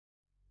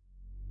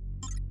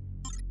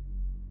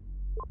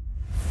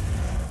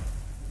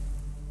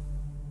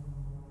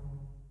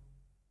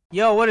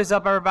Yo, what is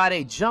up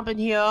everybody? Jumpin'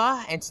 here,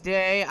 and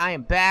today I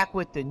am back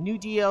with the new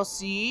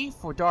DLC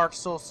for Dark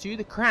Souls 2,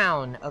 The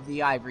Crown of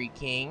the Ivory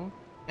King.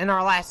 In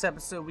our last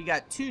episode, we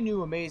got two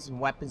new amazing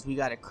weapons. We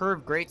got a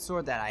curved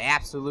greatsword that I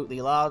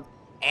absolutely love,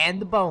 and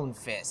the bone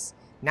fist.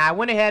 Now, I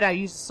went ahead, I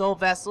used the soul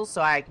vessel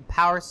so I can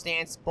power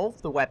stance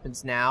both the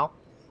weapons now,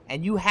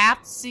 and you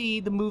have to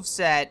see the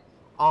moveset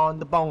on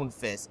the bone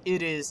fist.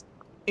 It is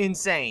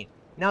insane.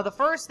 Now, the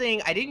first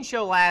thing I didn't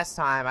show last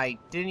time, I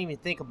didn't even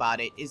think about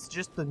it, is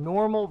just the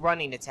normal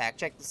running attack.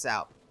 Check this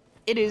out.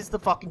 It is the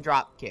fucking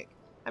drop kick.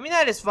 I mean,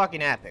 that is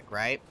fucking epic,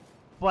 right?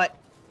 But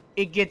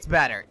it gets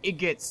better. It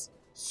gets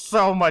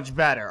so much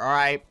better,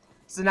 alright?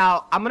 So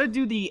now, I'm going to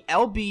do the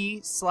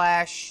LB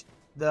slash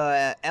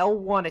the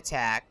L1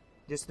 attack.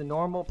 Just the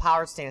normal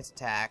power stance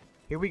attack.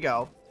 Here we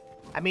go.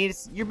 I mean,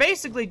 you're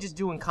basically just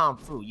doing Kung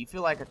Fu. You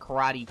feel like a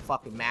karate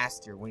fucking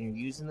master when you're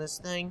using this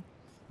thing.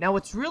 Now,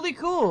 what's really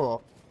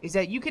cool is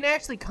that you can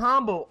actually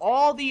combo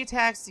all the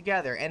attacks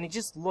together, and it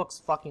just looks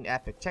fucking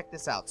epic. Check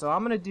this out. So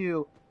I'm gonna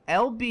do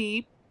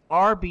LB,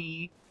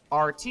 RB,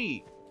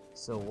 RT.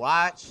 So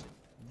watch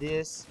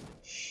this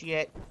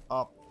shit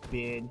up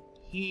in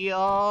here.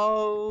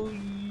 Oh,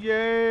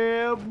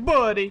 yeah,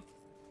 buddy.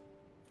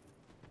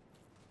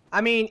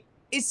 I mean,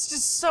 it's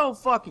just so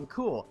fucking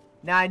cool.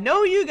 Now, I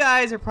know you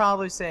guys are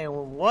probably saying,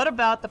 well, what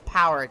about the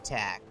power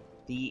attack?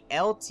 The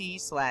LT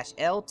slash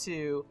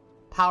L2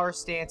 power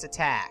stance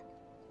attack.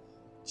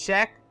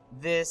 Check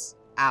this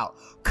out.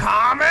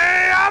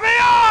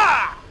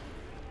 Kamehameha!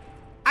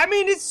 I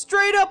mean, it's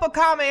straight up a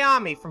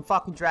Kamehameha from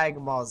fucking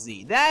Dragon Ball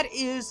Z. That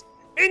is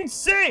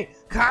insane.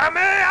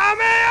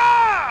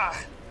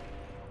 Kamehameha!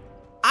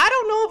 I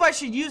don't know if I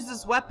should use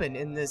this weapon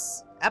in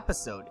this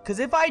episode, because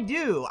if I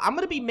do, I'm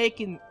going to be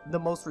making the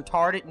most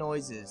retarded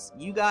noises.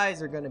 You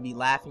guys are going to be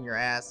laughing your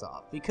ass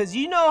off, because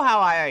you know how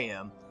I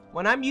am.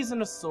 When I'm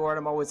using a sword,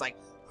 I'm always like,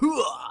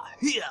 hooah,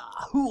 hia,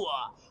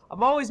 hooah.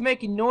 I'm always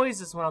making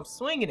noises when I'm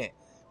swinging it.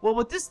 Well,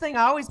 with this thing,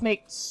 I always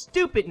make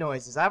stupid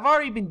noises. I've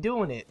already been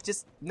doing it.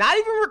 Just not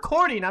even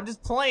recording. I'm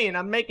just playing.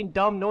 I'm making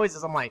dumb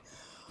noises. I'm like,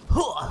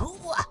 hooah,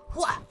 hooah,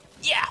 hooah,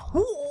 yeah,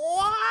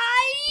 hooah,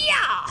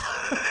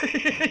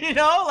 yeah. You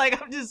know,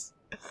 like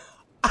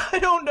I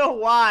don't know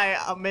why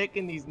I'm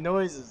making these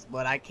noises,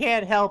 but I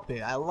can't help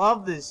it. I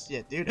love this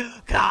shit, dude.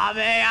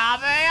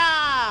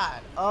 Kamehameha!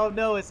 Oh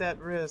no, it's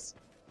at risk.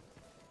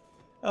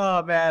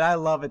 Oh man, I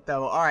love it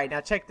though. Alright,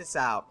 now check this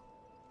out.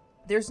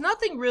 There's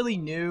nothing really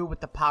new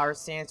with the power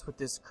stance with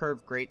this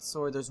curved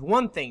greatsword. There's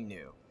one thing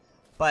new.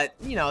 But,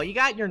 you know, you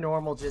got your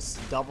normal just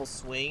double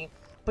swing.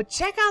 But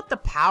check out the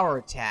power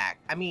attack.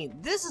 I mean,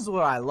 this is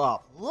what I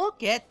love.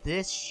 Look at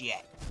this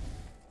shit.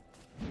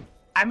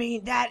 I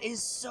mean, that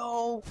is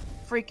so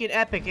freaking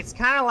epic. It's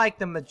kind of like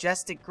the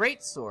majestic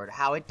greatsword,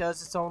 how it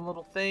does its own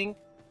little thing.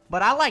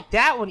 But I like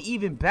that one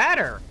even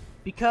better.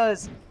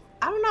 Because,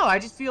 I don't know, I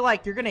just feel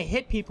like you're going to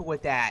hit people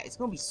with that. It's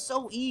going to be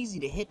so easy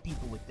to hit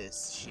people with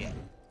this shit.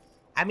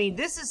 I mean,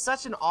 this is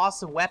such an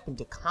awesome weapon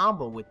to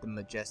combo with the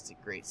majestic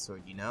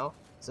greatsword, you know?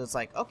 So it's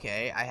like,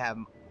 okay, I have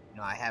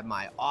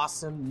my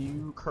awesome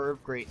new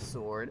curved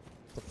greatsword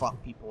to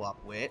fuck people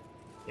up with.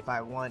 If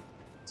I want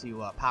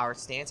to power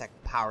stance, I can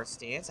power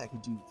stance. I can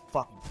do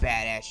fucking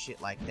badass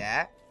shit like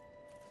that.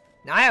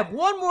 Now, I have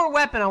one more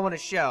weapon I want to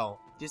show,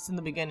 just in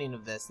the beginning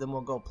of this, then we'll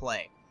go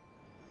play.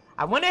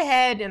 I went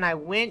ahead and I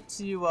went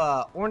to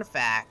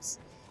Artifacts,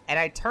 and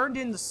I turned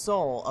in the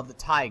soul of the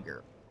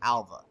tiger,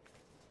 Alva.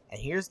 And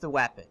here's the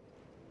weapon.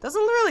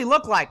 Doesn't really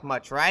look like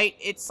much, right?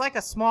 It's like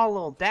a small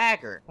little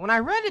dagger. When I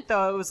read it,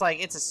 though, it was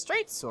like, it's a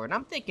straight sword. And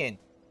I'm thinking,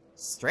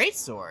 straight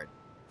sword?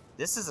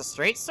 This is a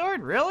straight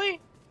sword?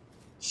 Really?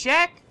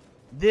 Check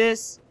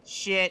this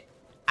shit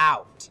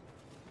out.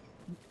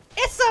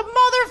 It's a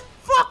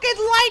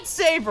motherfucking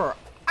lightsaber!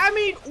 I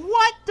mean,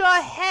 what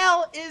the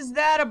hell is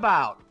that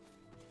about?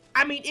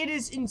 I mean, it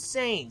is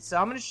insane. So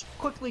I'm going to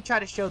quickly try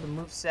to show the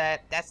moveset.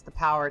 That's the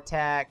power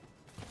attack.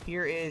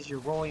 Here is your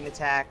rolling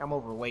attack. I'm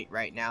overweight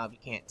right now, if you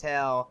can't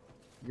tell.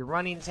 Your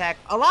running attack.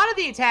 A lot of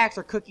the attacks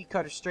are cookie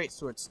cutter straight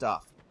sword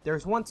stuff.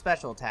 There's one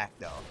special attack,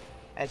 though.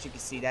 As you can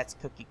see, that's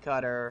cookie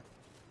cutter.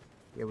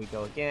 Here we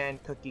go again.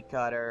 Cookie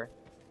cutter.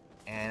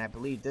 And I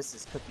believe this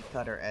is cookie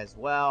cutter as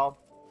well.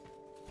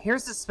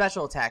 Here's the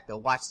special attack, though.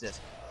 Watch this.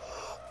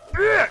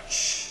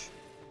 Bitch!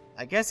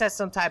 I guess that's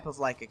some type of,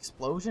 like,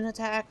 explosion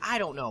attack. I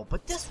don't know.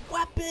 But this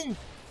weapon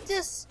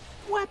is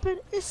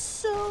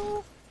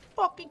so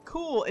fucking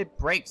cool. It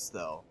breaks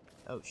though.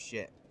 Oh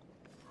shit.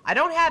 I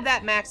don't have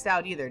that maxed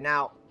out either.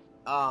 Now,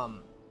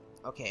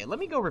 okay, let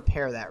me go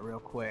repair that real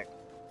quick.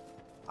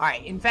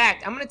 Alright, in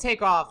fact, I'm gonna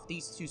take off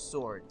these two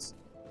swords.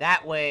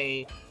 That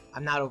way,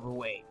 I'm not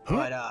overweight. Huh?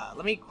 But,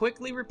 let me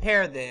quickly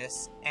repair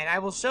this, and I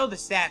will show the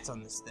stats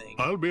on this thing.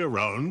 I'll be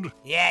around.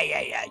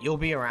 Yeah, you'll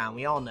be around.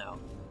 We all know.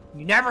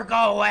 You never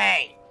go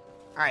away!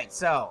 Alright,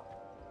 so,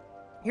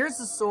 here's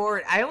the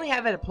sword. I only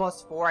have it at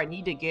 +4. I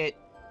need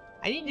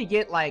to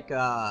get like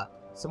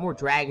some more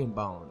dragon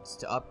bones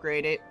to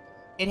upgrade it.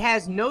 It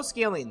has no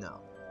scaling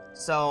though.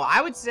 So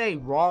I would say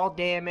raw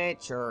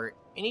damage or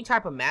any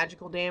type of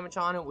magical damage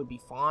on it would be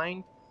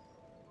fine.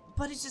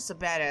 but it's just a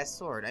badass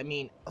sword. I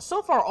mean,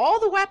 so far, all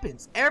the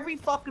weapons, every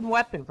fucking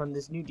weapon from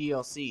this new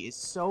DLC is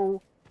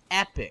so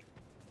epic.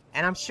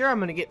 And I'm sure I'm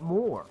gonna get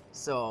more.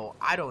 So,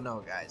 I don't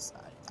know, guys.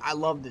 I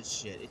love this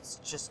shit. It's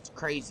just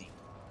crazy.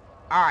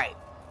 Alright,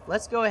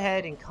 let's go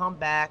ahead and come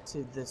back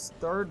to this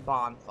third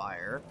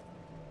bonfire.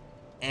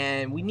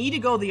 And we need to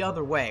go the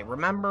other way.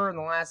 Remember in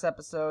the last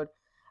episode,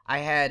 I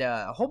had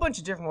a whole bunch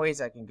of different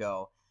ways I can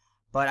go.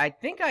 But I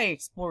think I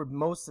explored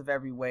most of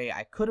every way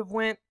I could have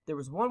went. There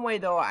was one way,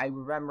 though, I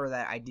remember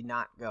that I did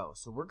not go.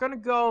 So we're going to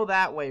go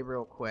that way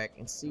real quick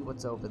and see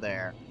what's over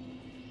there.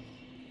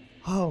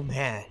 Oh,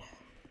 man.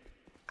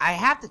 I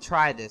have to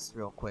try this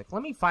real quick.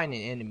 Let me find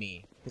an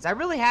enemy. Because I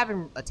really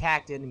haven't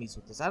attacked enemies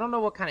with this. I don't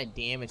know what kind of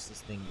damage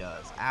this thing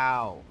does.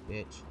 Ow,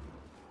 bitch.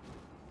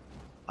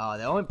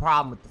 The only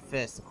problem with the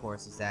fist, of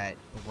course, is that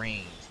the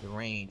range. The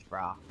range,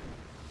 bro.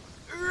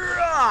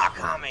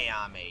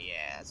 Kamehameha.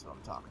 Yeah, that's what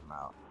I'm talking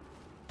about.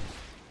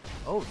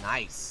 Oh,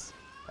 nice.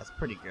 That's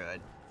pretty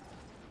good.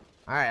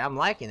 Alright, I'm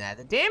liking that.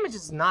 The damage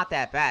is not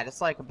that bad.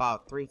 It's like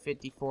about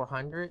 350,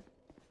 400.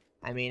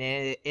 I mean,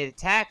 it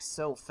attacks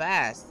so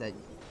fast that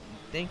you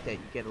think that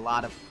you get a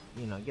lot of,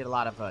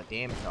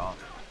 damage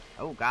off.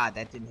 Oh, God,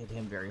 that didn't hit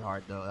him very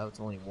hard, though. That was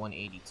only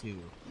 182.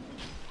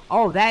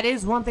 Oh, that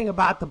is one thing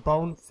about the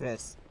Bone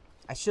Fist.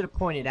 I should have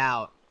pointed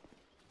out.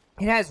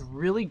 It has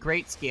really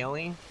great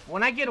scaling.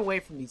 When I get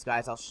away from these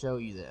guys, I'll show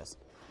you this.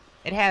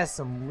 It has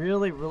some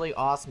really, really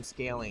awesome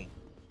scaling.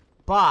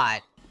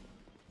 But,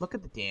 look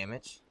at the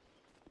damage.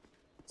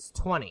 It's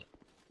 20.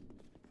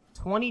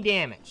 20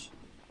 damage.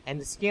 And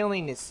the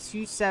scaling is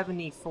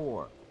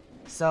 274.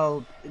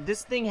 So,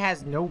 this thing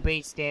has no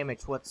base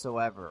damage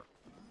whatsoever.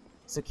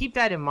 So keep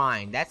that in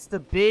mind. That's the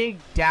big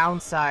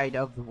downside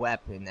of the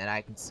weapon that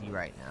I can see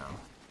right now.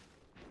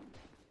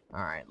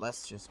 Alright,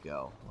 let's just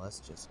go. Let's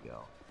just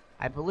go.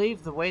 I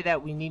believe the way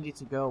that we needed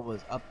to go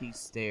was up these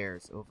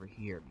stairs over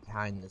here,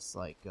 behind this,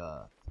 like,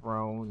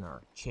 throne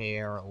or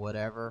chair or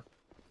whatever.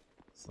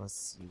 So let's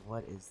see,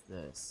 what is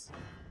this?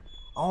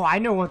 Oh, I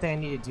know one thing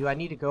I need to do. I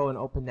need to go and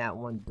open that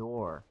one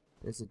door.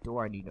 There's a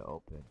door I need to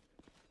open.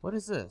 What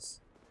is this?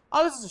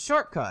 Oh, this is a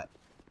shortcut.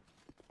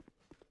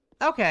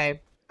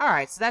 Okay.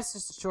 Alright, so that's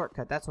just a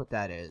shortcut. That's what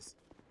that is.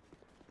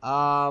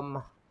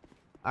 Alright,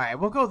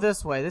 we'll go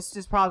this way. This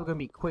is probably going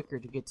to be quicker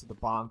to get to the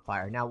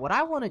bonfire. Now, what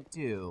I want to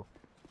do...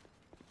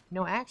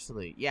 No,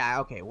 actually,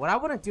 yeah, okay. What I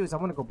want to do is I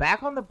want to go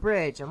back on the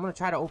bridge. I'm going to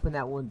try to open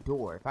that one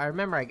door. If I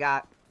remember, I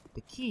got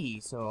the key,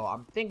 so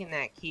I'm thinking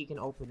that key can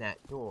open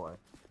that door.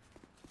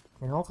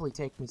 And hopefully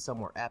take me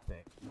somewhere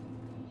epic.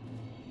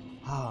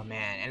 Oh,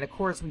 man. And, of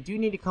course, we do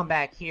need to come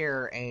back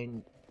here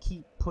and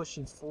keep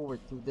pushing forward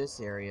through this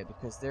area,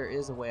 because there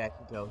is a way I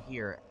can go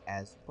here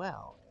as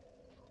well.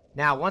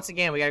 Now, once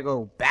again, we gotta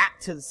go back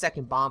to the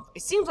second bonfire.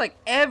 It seems like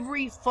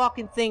every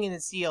fucking thing in the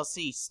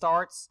DLC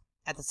starts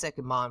at the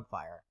second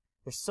bonfire.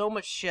 There's so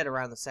much shit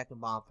around the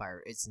second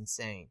bonfire. It's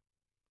insane.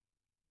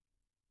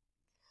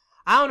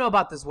 I don't know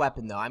about this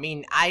weapon, though. I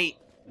mean, I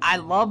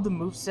love the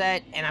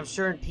moveset, and I'm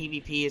sure in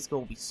PvP it's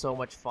going to be so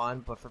much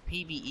fun. But for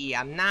PvE,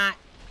 I'm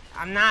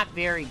not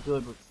very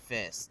good with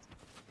fist.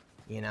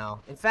 You know?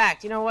 In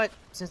fact, you know what?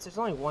 Since there's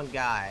only one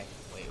guy...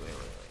 Wait.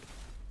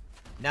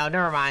 No,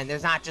 never mind.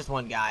 There's not just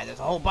one guy. There's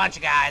a whole bunch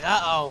of guys.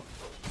 Uh-oh.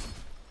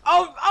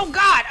 Oh,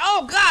 God!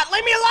 Oh, God!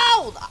 Leave me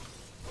alone!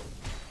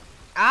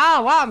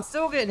 Ah, wow, I'm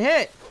still getting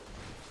hit.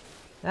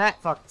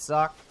 That fucking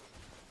sucked.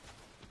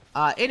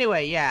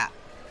 Anyway, yeah.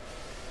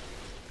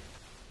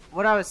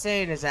 What I was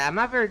saying is that I'm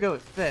not very good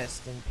with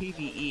fist in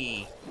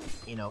PvE.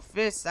 You know,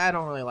 fists, I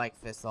don't really like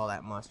fists all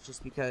that much,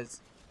 just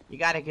because you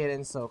gotta get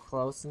in so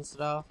close and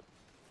stuff.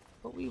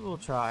 But we will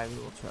try,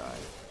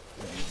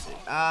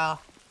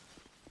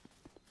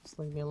 just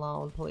leave me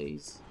alone,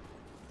 please.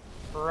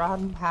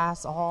 Run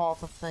past all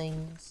the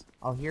things.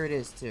 Oh, here it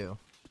is, too.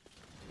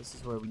 This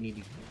is where we need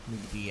to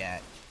be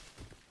at.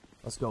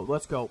 Let's go.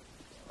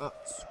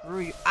 Screw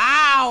you.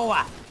 Ow!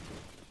 I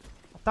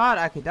thought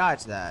I could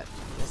dodge that.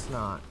 Guess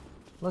not.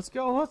 Let's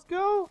go.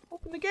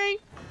 Open the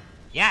gate.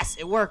 Yes,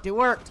 it worked.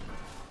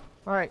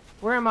 Alright,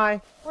 where am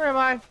I?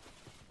 Oh,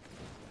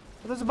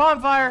 there's a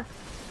bonfire.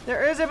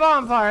 There is a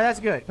bonfire. That's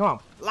good. Come on.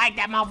 Light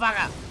that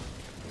motherfucker.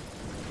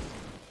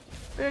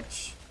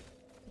 Bitch.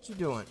 What you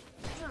doing?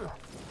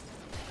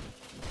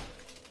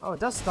 Oh, it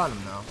does stun him,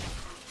 though.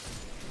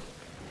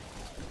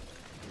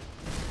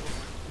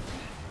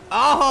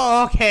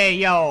 Oh, okay,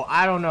 yo.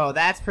 I don't know.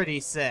 That's pretty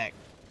sick.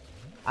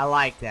 I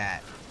like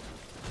that.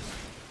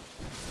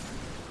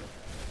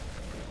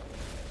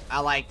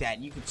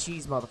 You can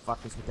cheese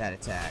motherfuckers with that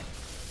attack.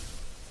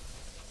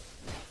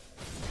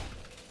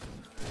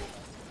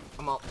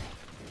 Come on.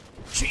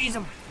 Cheese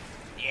them.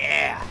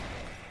 Yeah.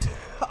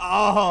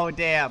 Oh,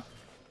 damn.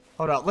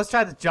 Hold on. Let's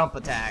try the jump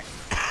attack.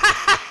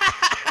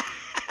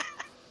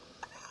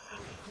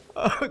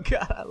 Oh,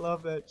 God. I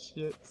love that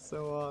shit.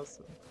 So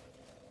awesome.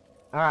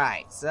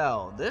 Alright,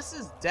 so this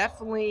is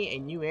definitely a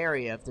new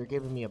area if they're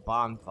giving me a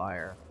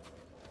bonfire.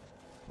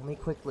 Let me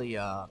quickly,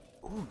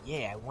 ooh,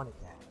 yeah, I wanted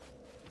that.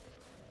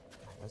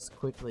 Right, let's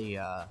quickly,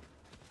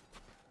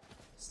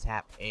 let's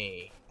tap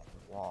A at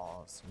the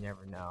walls. You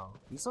never know.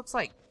 These looks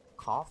like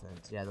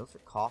coffins. Yeah, those are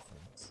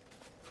coffins.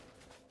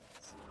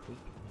 It's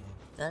creepy,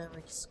 man.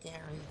 Very scary.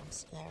 I'm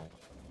scared.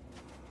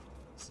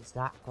 This is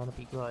not gonna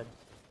be good.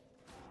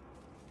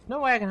 There's no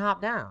way I can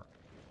hop down.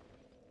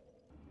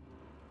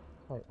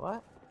 Wait,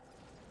 what?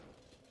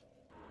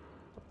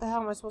 What the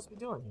hell am I supposed to be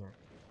doing here?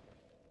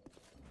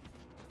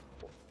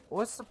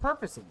 What's the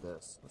purpose of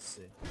this? Let's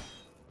see.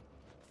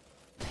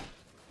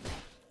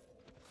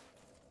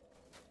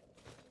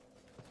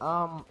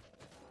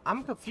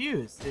 I'm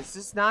confused. Is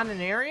this not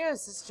an area?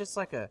 Is this just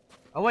like a...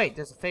 Oh wait,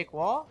 there's a fake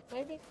wall,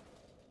 maybe?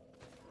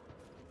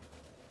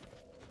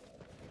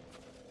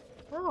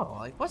 No,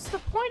 like what's the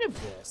point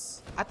of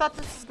this? I thought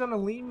this was gonna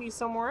lead me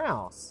somewhere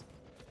else.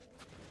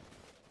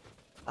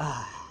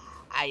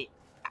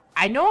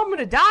 I know I'm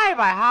gonna die if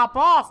I hop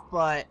off,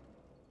 but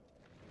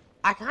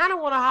I kinda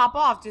wanna hop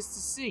off just to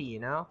see, you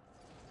know?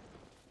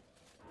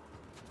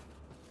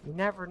 You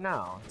never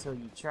know until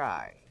you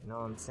try, you know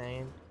what I'm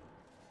saying?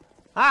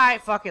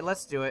 Alright, fuck it,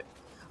 let's do it.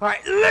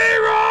 Alright,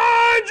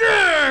 Leroy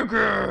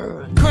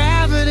Jenkins!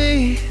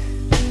 Gravity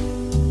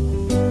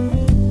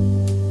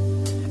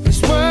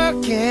is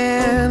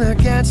working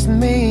against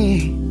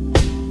me.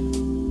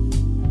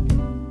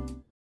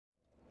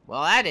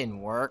 Well, that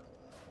didn't work.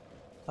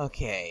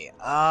 Okay,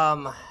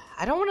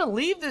 I don't want to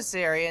leave this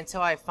area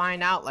until I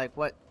find out, like,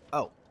 what...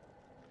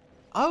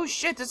 Oh,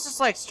 shit, this is,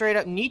 like, straight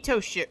up Nito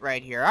shit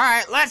right here.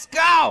 Alright, let's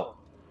go!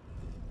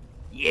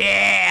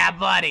 Yeah,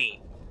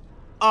 buddy!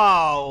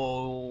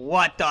 Oh,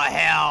 what the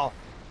hell?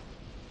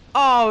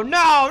 Oh,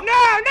 no,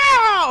 no,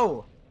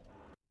 no!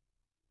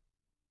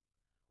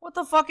 What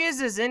the fuck is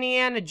this,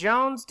 Indiana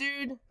Jones,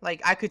 dude?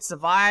 Like, I could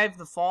survive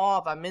the fall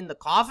if I'm in the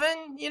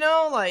coffin, you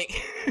know? Like,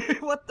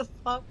 what the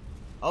fuck?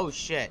 Oh,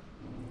 shit.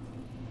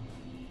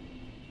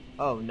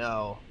 Oh,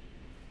 no.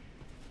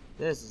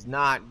 This is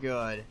not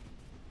good.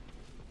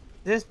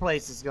 This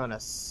place is gonna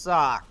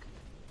suck.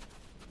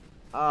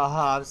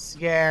 I'm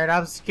scared.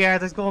 I'm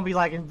scared. There's gonna be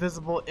like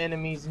invisible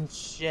enemies and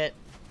shit.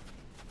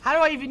 How do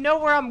I even know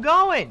where I'm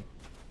going?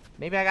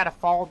 Maybe I gotta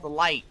follow the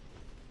light.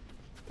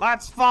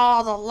 Let's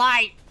follow the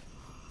light.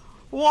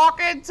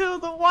 Walk into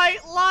the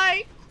white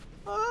light.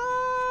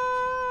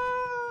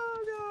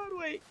 Oh, God,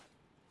 wait.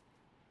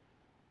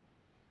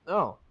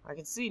 Oh, I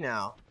can see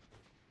now.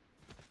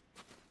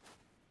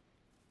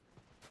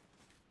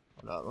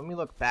 Hold up, let me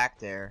look back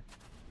there.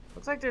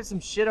 Looks like there's some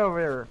shit over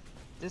there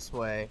this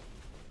way.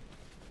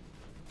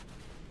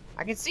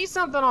 I can see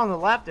something on the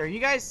left there. You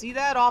guys see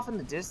that off in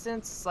the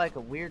distance? It's like a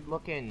weird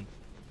looking...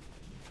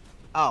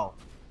 Oh.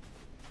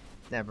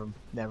 Never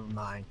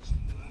mind.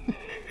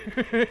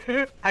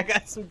 I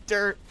got some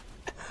dirt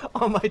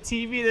on my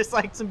TV. There's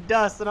like some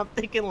dust and I'm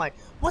thinking like,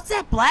 what's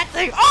that black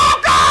thing?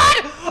 Oh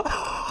God!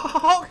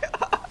 Oh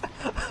God!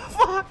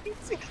 Fuck!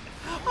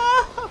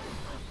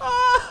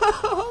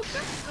 Oh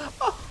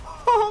God!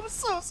 Oh, I'm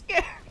so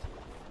scared.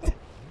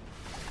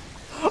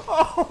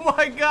 Oh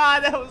my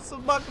God, that was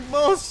some fucking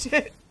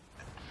bullshit.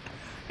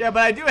 Yeah,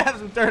 but I do have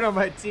some dirt on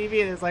my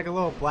TV and there's like a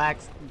little black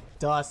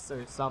dust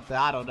or something.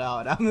 I don't know.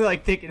 And I'm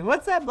like thinking,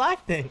 what's that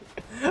black thing?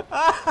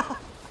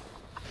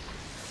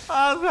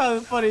 Oh, that's probably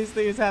the funniest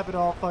thing that's happened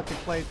all fucking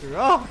playthrough.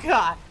 Oh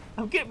God,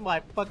 I'm getting my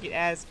fucking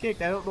ass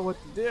kicked. I don't know what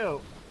to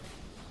do.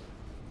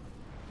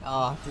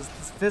 Oh, this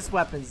fist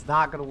weapon's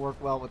not gonna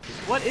work well with this.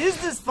 What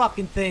is this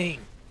fucking thing?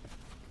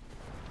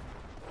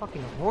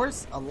 Fucking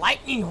horse? A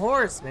lightning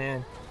horse,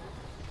 man.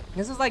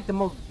 This is like the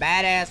most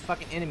badass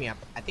fucking enemy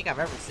I think I've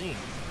ever seen.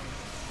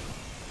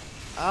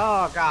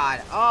 Oh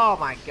God. Oh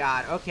my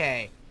God.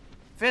 Okay.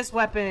 Fist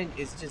weapon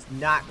is just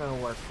not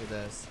gonna work for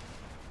this.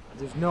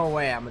 There's no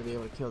way I'm gonna be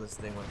able to kill this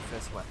thing with a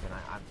fist weapon.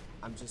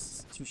 I'm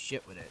just too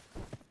shit with it.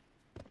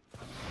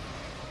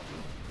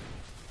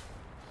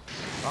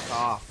 Fuck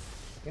off.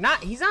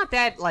 He's not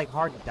that like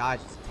hard to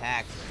dodge his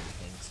attacks or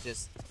anything. It's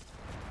just...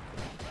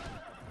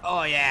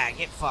 Oh yeah,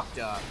 get fucked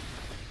up.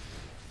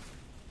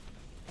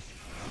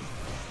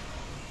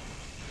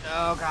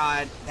 Oh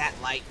God, that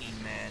lightning,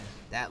 man.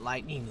 That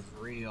lightning is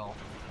real.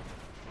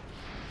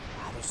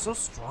 Wow, they're so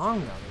strong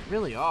though, they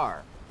really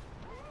are.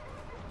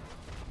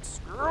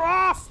 Screw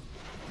off!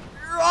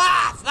 Screw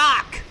off!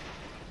 Fuck!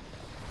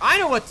 I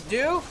know what to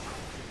do!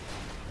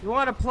 You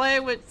wanna play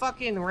with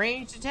fucking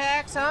ranged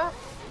attacks, huh?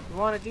 You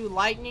wanna do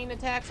lightning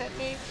attacks at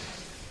me?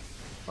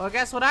 Well,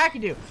 guess what I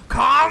can do?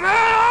 Come on!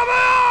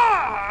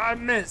 I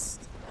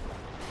missed!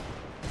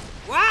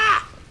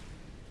 Wah!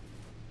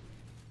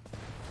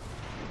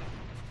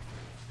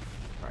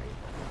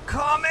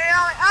 Come here!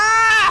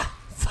 Ah!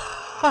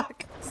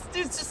 Fuck!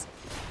 It's just...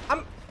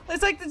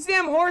 It's like this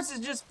damn horse is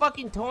just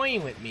fucking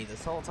toying with me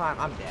this whole time.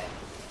 I'm dead.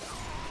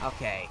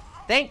 Okay.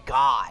 Thank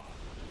God.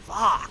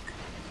 Fuck.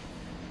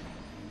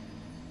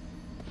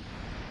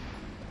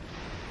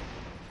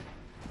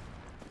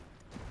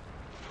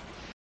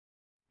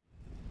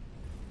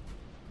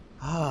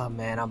 Oh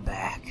man, I'm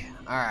back.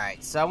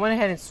 Alright, so I went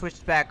ahead and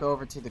switched back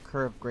over to the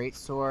curved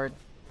greatsword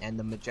and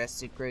the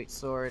majestic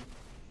greatsword.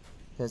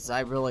 Because I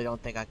really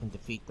don't think I can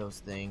defeat those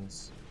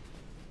things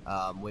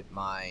with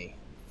my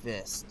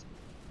fist.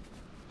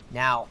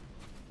 Now,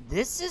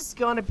 This is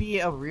gonna be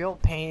a real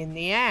pain in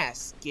the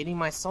ass, getting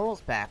my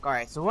souls back.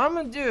 Alright, so what I'm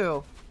gonna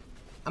do,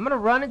 I'm gonna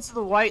run into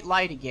the white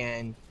light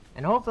again,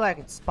 and hopefully I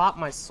can spot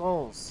my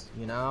souls,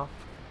 you know?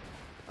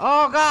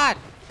 Oh god!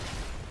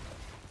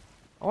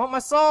 I want my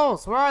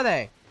souls! Where are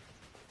they?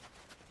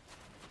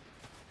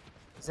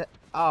 Is it?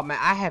 Oh man,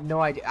 I have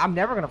no idea. I'm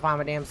never gonna find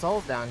my damn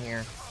souls down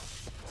here.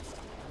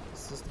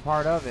 It's just a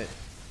part of it.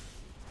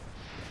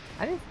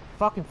 I didn't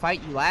fucking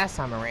fight you last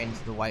time I ran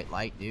into the white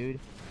light, dude.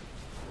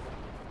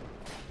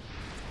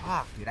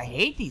 Fuck, dude, I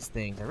hate these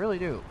things. I really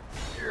do.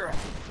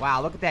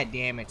 Wow, look at that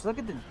damage. Look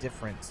at the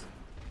difference.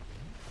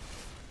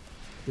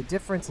 The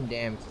difference in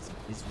damage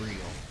is real.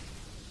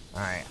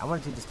 Alright, I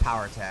want to do this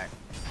power attack.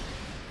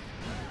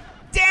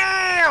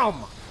 Damn!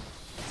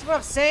 That's what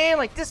I'm saying?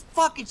 Like, this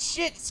fucking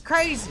shit is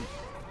crazy.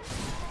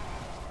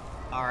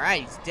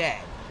 Alright, he's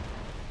dead.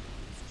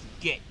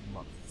 Get, you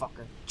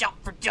motherfucker.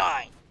 Jump for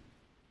joy!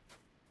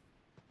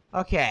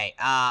 Okay,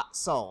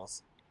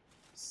 souls.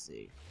 Let's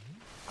see.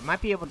 I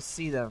might be able to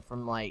see them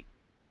from, like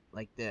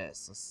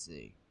this. Let's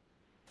see.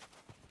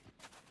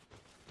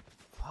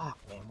 Fuck,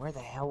 man. Where the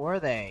hell were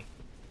they?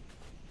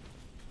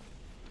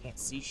 Can't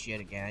see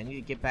shit again. I need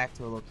to get back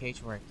to a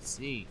location where I can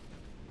see.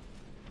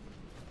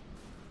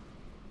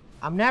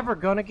 I'm never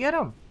gonna get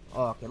them.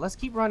 Oh, okay, let's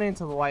keep running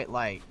into the white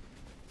light.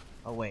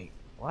 Oh, wait.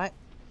 What?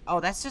 Oh,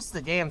 that's just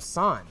the damn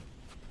sun.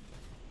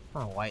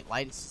 Oh, white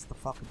light. It's just the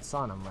fucking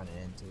sun I'm running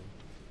into.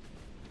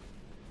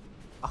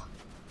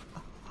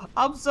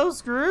 I'm so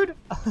screwed.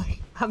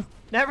 I'm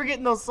never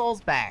getting those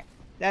souls back.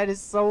 That is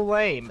so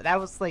lame. That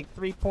was like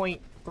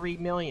 3.3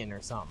 million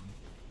or something.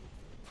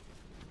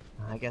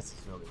 I guess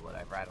it's really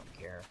whatever. I don't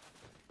care.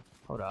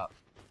 Hold up.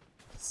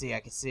 I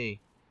can see.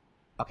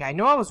 Okay, I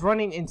know I was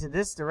running into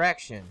this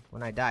direction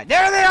when I died.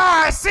 There they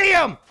are! I see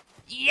them!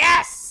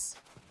 Yes!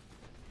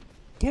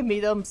 Give me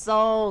them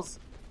souls.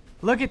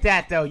 Look at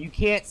that, though. You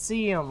can't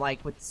see them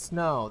like with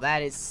snow.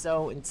 That is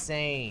so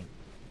insane.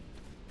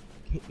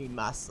 Get me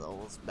my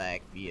souls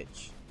back,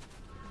 bitch.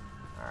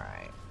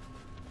 Alright.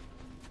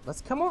 Let's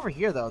come over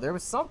here, though. There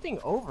was something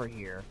over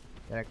here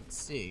that I could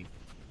see.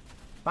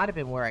 Might have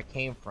been where I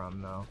came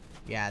from, though.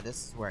 Yeah,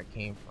 this is where I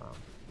came from.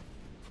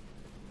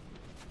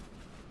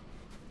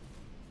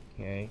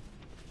 Okay.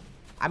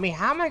 I mean,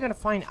 how am I gonna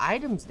find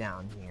items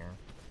down here?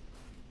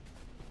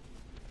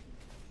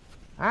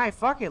 Alright,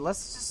 fuck it.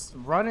 Let's just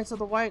run into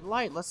the white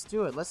light. Let's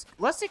do it.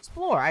 Let's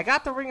explore. I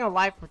got the ring of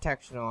life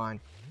protection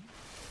on.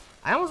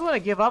 I almost want to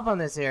give up on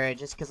this area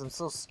just because I'm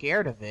so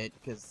scared of it.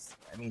 Because,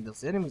 I mean,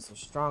 those enemies are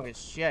strong as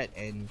shit.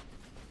 And,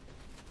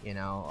 you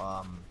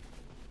know,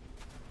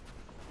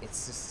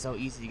 it's just so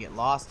easy to get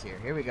lost here.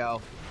 Here we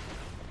go.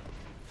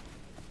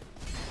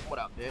 What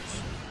up, bitch?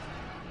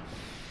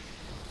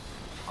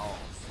 Oh,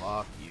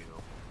 fuck you.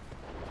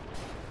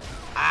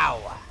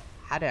 Ow!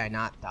 How did I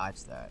not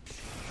dodge that?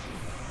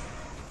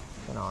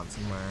 Get on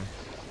somewhere.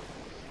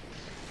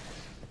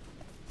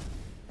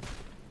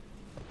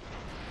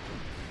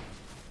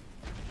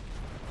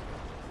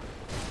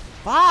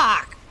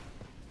 Fuck!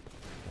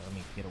 Okay, let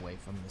me get away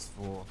from this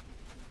fool.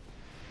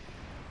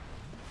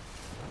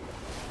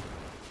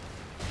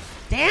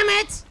 Damn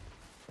it!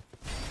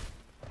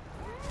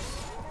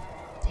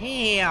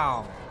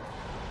 Damn!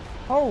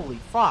 Holy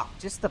fuck,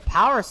 just the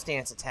power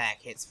stance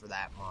attack hits for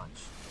that much.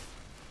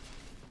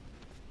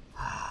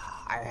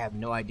 I have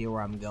no idea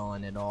where I'm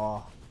going at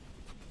all.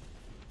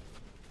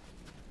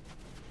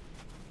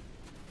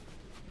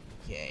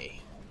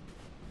 Okay.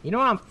 You know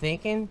what I'm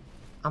thinking?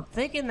 I'm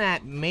thinking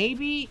that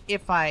maybe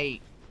if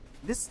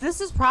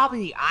this is probably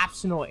the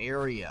optional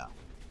area.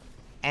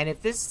 And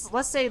if this,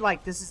 let's say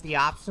like this is the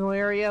optional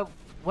area,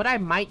 what I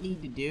might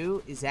need to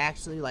do is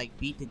actually like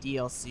beat the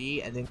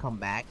DLC and then come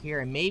back here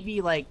and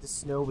maybe like the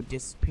snow would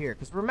disappear.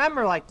 Cause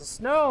remember like the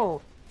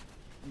snow,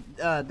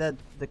 the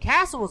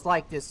castle was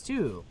like this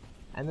too.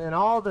 And then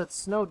all the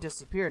snow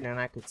disappeared and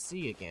I could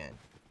see again.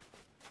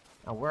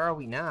 Now where are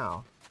we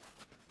now?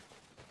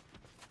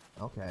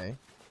 Okay.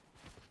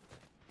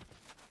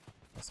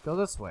 Let's go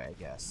this way, I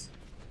guess.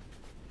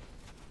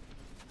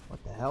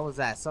 What the hell was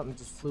that? Something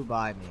just flew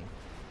by me.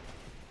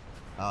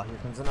 Oh, here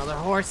comes another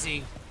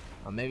horsey.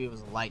 Oh, maybe it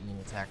was a lightning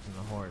attack from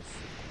the horse.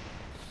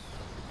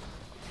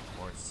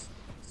 Horse.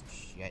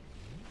 Shit.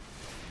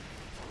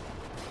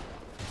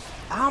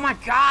 Oh my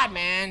god,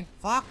 man!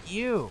 Fuck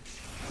you!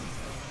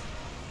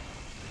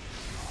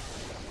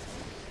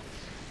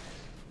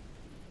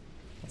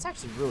 It's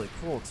actually really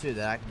cool, too,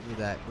 that I can do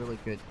that really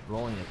good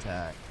rolling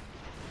attack.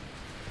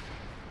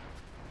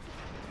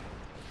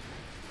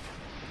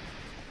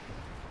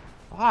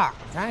 Fuck,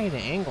 I'm trying to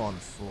get an angle on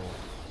this fool.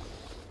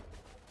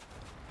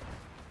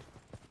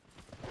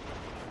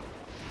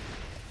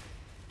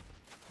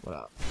 What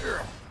up?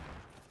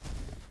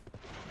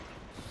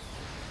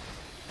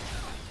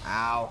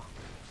 Ow.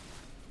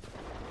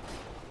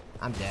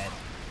 I'm dead.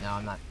 No,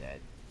 I'm not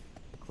dead.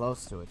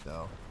 Close to it,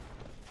 though.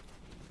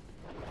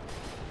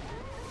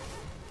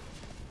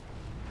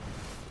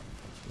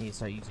 I need to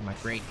start using my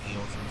great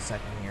heals in a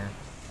second here.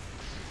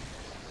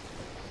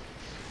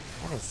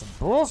 That is some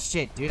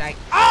bullshit, dude.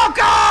 Oh,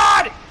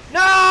 God!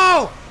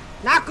 No!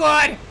 Not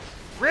good!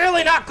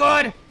 Really not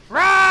good!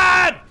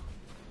 Run!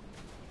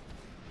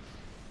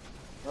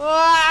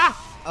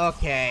 Ah!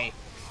 Okay.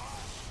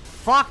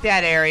 Fuck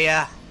that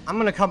area. I'm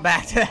gonna come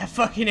back to that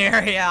fucking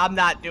area. I'm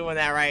not doing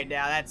that right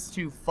now. That's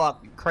too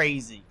fucking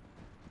crazy.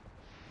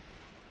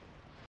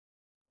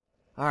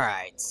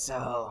 Alright,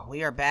 so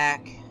we are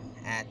back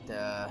at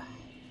the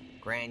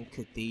Grand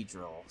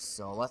Cathedral.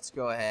 So let's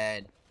go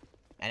ahead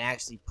and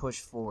actually push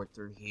forward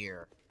through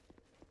here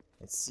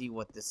and see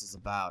what this is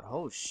about.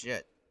 Oh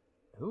shit.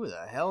 Who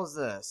the hell is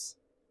this?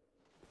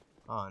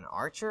 Oh, an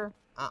archer?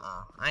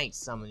 I ain't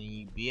summoning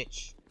you,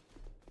 bitch.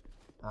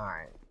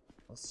 Alright,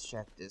 let's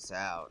check this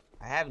out.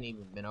 I haven't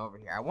even been over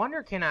here. I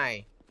wonder, can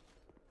I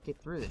get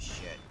through this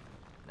shit?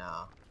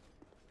 No.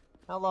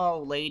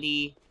 Hello,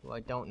 lady, who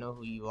I don't know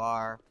who you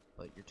are,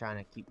 but you're trying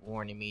to keep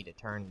warning me to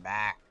turn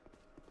back.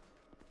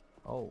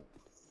 Oh,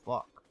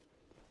 fuck.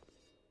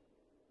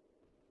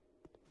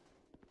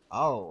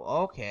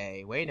 Oh,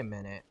 okay, wait a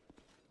minute.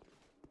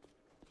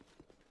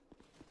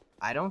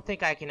 I don't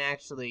think I can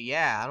actually,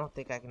 I don't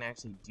think I can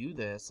actually do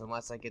this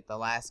unless I get the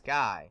last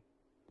guy.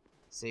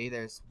 See,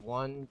 there's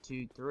 1,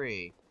 2,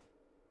 3.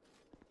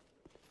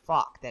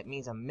 Fuck, that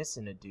means I'm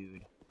missing a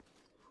dude.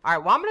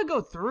 Alright, well, I'm gonna go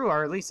through,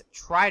 or at least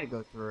try to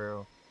go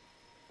through,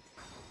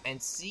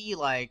 and see,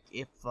 like,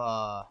 if,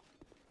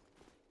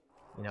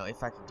 you know,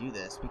 if I can do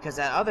this. Because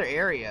that other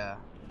area...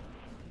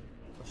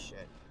 Oh,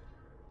 shit.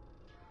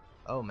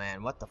 Oh,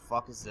 man, what the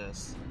fuck is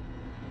this?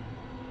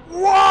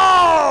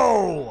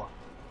 Whoa!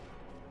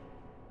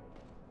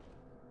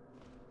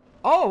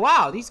 Oh,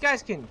 wow, these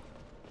guys can...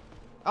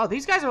 Oh,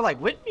 these guys are, like,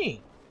 with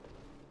me.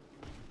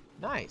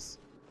 Nice.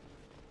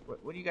 What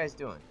are you guys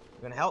doing?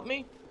 You gonna help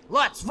me?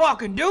 Let's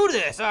fucking do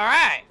this,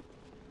 alright!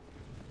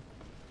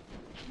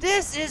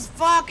 This is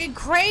fucking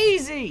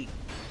crazy!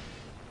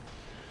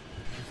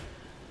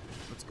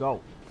 Let's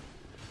go.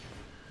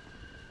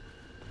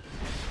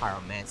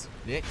 Pyromancy,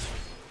 bitch.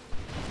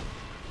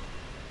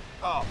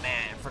 Oh,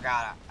 man, I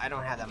forgot. I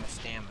don't have that much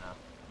stamina.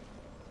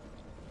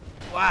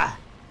 Wow.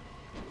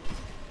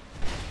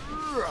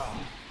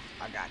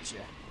 I got you.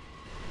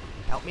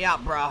 Help me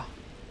out, bruh.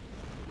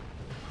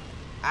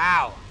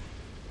 Ow.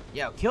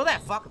 Yo, kill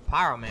that fucking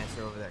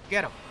pyromancer over there.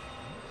 Get him.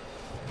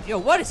 Yo,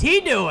 what is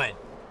he doing?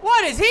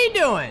 What is he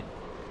doing?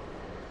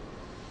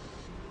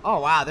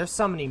 Oh, wow, they're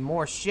summoning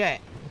more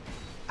shit.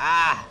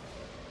 Ah.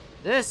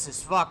 This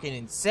is fucking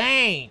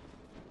insane.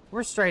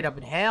 We're straight up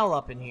in hell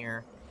up in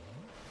here.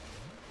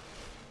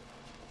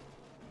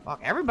 Fuck,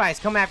 everybody's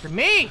coming after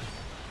me.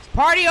 It's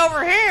party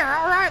over here.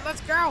 Alright,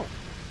 let's go.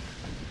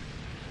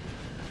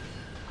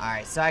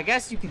 Alright, so I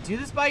guess you can do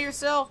this by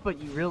yourself, but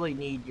you really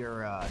need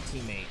your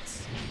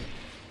teammates.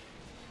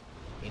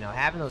 You know,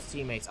 having those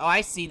teammates. Oh,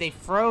 I see. They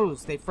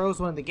froze. They froze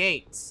one of the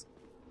gates.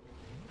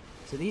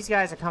 So these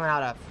guys are coming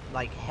out of,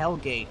 like, hell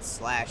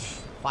gates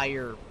 /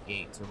 fire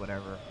gates or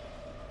whatever.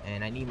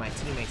 And I need my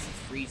teammates to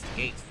freeze the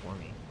gates for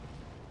me.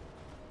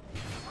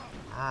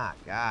 Ah,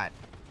 God.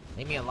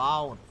 Leave me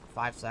alone for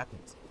 5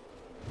 seconds.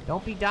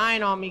 Don't be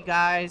dying on me,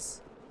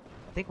 guys.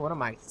 I think one of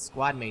my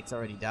squad mates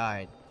already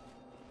died.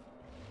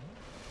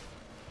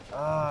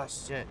 Oh,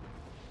 shit.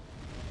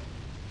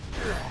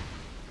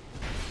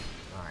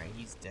 Alright,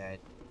 he's dead.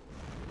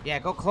 Yeah,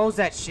 go close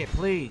that shit,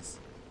 please.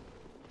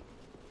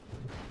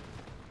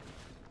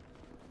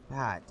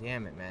 God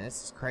damn it, man.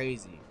 This is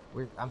crazy.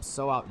 I'm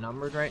so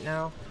outnumbered right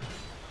now.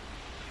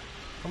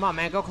 Come on,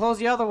 man. Go close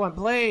the other one,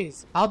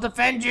 please. I'll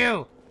defend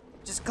you.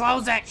 Just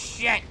close that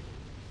shit.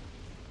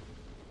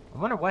 I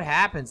wonder what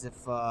happens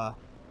if,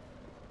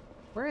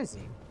 where is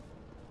he?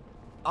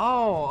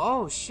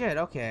 Oh, shit.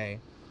 Okay.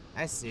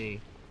 I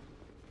see.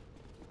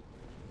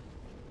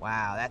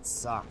 Wow, that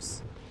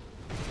sucks.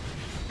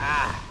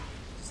 Ah,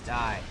 just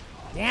die.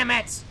 Damn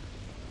it!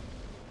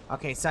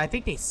 Okay, so I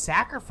think they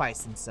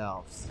sacrificed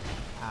themselves.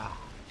 Ah.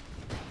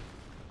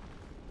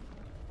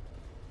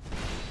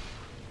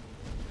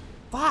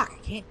 Fuck, I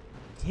can't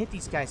hit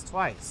these guys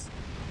twice.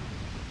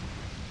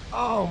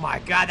 Oh my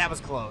god, that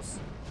was close.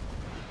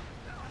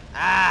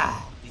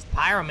 Ah, these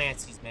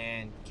pyromancies,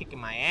 man, kicking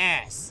my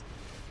ass.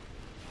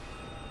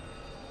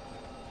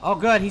 Oh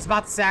good, he's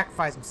about to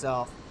sacrifice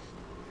himself.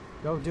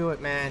 Go do it,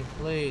 man.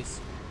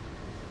 Please.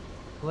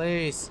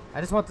 Please.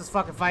 I just want this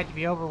fucking fight to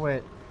be over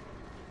with.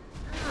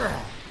 Alright,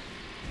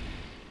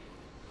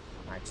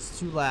 just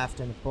 2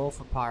 left, and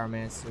both are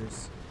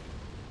pyromancers.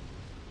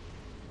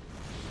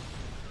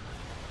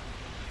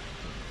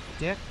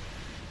 Dick.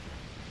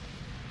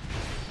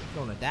 I'm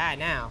gonna die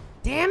now.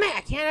 Damn it!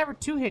 I can't ever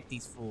 2-hit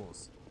these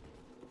fools.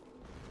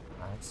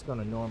 Alright, just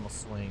gonna normal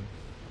swing.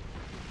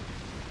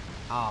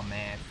 Oh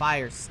man,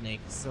 fire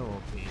snake is so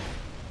OP.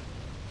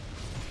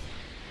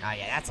 Oh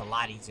yeah, that's a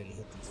lot easier to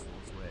hit these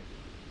fools with.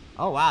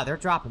 Oh wow, they're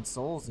dropping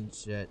souls and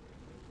shit.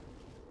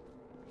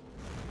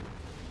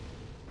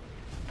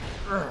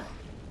 Urgh.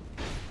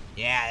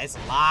 Yeah, it's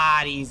a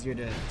lot easier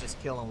to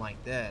just kill them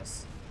like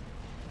this.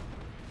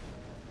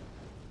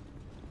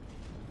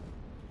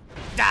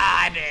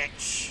 Die,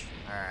 bitch!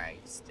 Alright,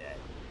 he's dead.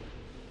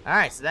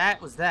 Alright, so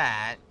that was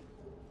that.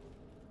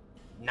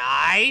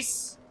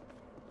 Nice!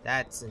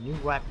 That's a new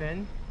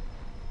weapon.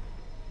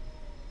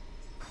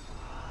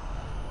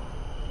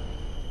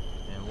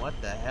 And what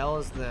the hell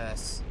is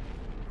this?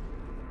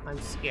 I'm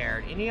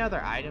scared. Any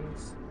other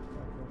items?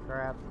 Fucking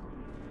crap.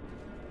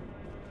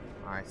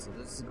 Alright, so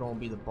this is gonna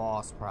be the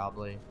boss,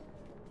 probably.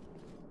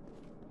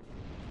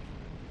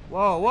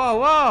 Whoa, whoa,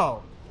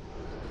 whoa!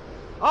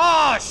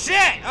 Oh,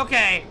 shit!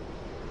 Okay.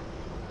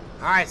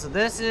 Alright, so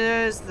this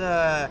is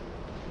the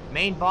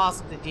main boss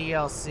of the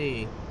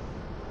DLC.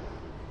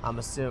 I'm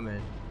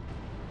assuming.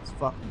 Let's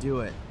fucking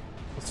do it.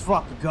 Let's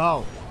fucking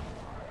go.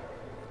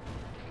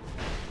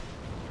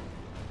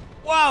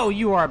 Whoa,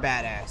 you are a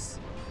badass.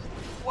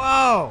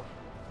 Whoa!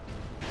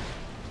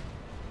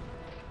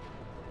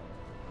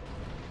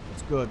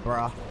 What's good,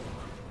 bro?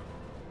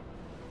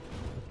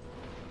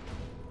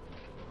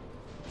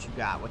 What you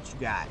got? What you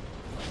got?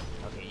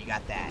 Okay, you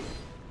got that.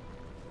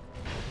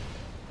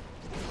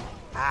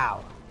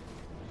 Ow.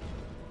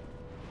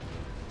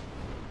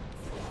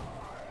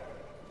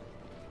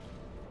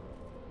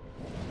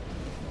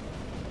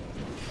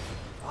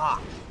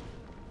 Fuck.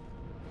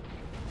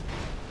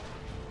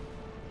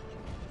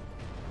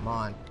 Come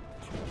on.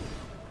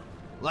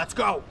 Let's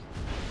go!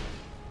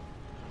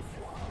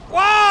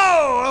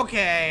 Whoa!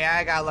 Okay,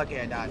 I got lucky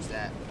I dodged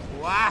that.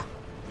 Wah!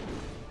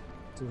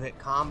 2-hit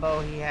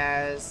combo he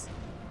has.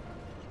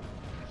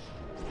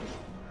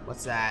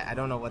 What's that? I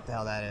don't know what the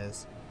hell that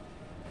is.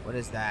 What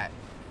is that?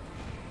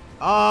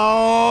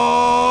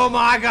 Oh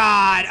my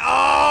god!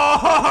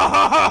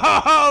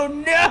 Oh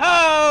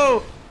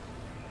no!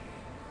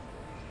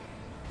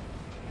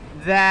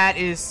 That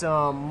is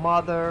some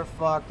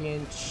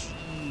motherfucking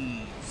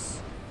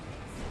cheese.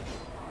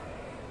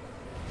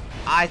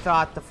 I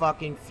thought the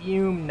fucking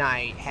Fume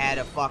Knight had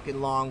a fucking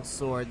long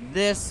sword.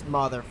 This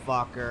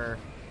motherfucker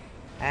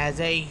has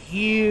a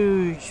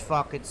huge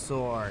fucking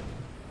sword.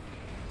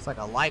 It's like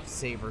a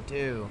lightsaber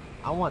too.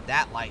 I want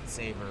that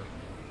lightsaber.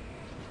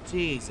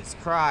 Jesus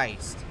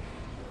Christ.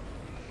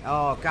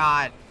 Oh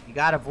god, you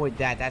gotta avoid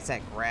that. That's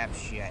that grab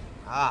shit.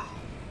 Ah.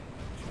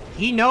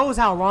 He knows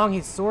how long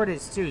his sword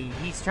is too.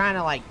 He's trying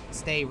to like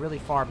stay really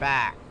far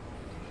back,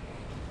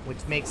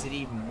 which makes it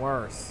even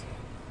worse.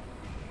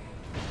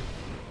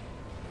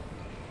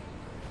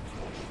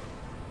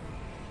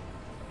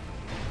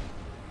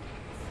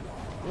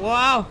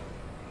 Whoa!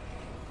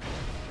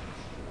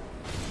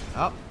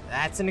 Oh,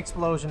 that's an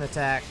explosion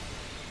attack.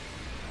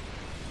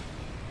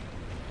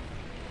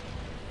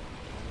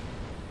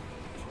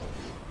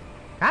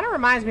 Kind of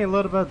reminds me a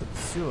little bit of the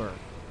Pursuer.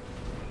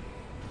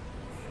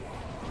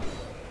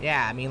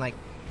 Yeah, I mean, like,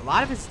 a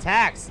lot of his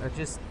attacks are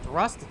just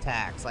thrust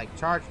attacks, like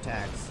charge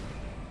attacks.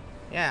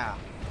 Yeah.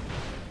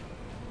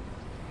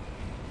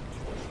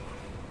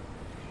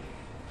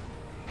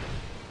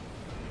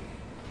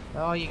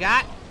 Oh, you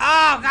got?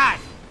 Oh, God!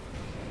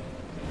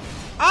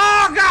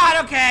 Oh,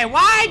 God, okay.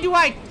 Why do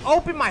I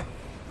open my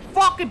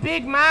fucking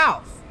big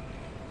mouth?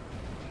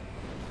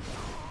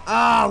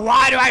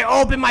 Why do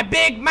I open my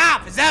big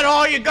mouth? Is that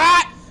all you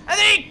got? And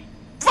then he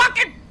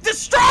fucking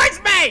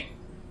destroys me!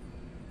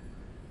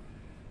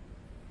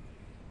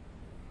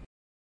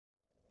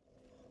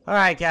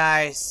 Alright,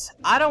 guys.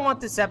 I don't want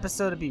this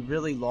episode to be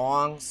really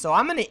long, so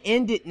I'm gonna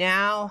end it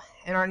now.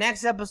 In our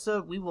next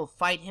episode, we will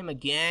fight him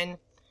again,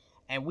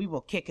 and we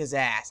will kick his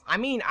ass. I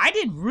mean, I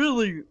did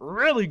really,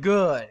 really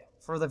good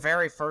for the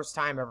very first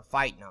time ever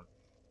fighting him.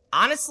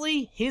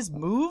 Honestly, his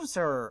moves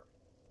are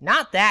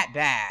not that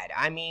bad.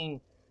 I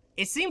mean,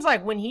 it seems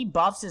like when he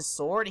buffs his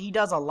sword, he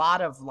does a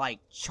lot of, like,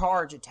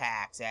 charge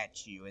attacks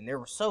at you. And they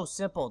were so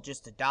simple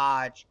just to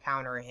dodge,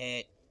 counter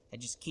hit,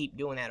 and just keep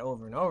doing that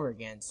over and over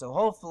again. So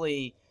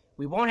hopefully,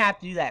 we won't have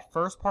to do that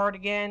first part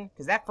again.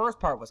 Because that first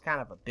part was kind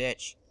of a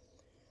bitch.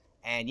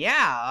 And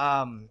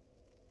yeah,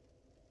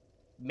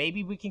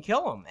 maybe we can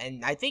kill him.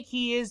 And I think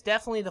he is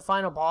definitely the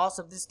final boss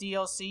of this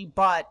DLC.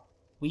 But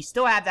we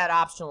still have that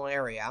optional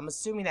area. I'm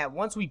assuming that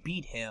once we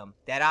beat him,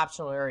 that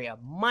optional area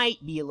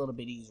might be a little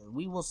bit easier.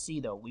 We will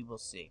see, though. We will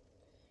see.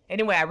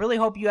 Anyway, I really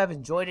hope you have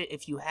enjoyed it.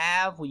 If you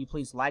have, will you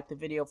please like the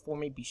video for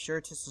me? Be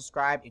sure to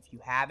subscribe if you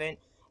haven't.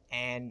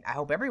 And I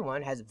hope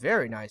everyone has a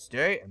very nice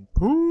day. And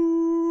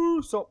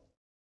peace out.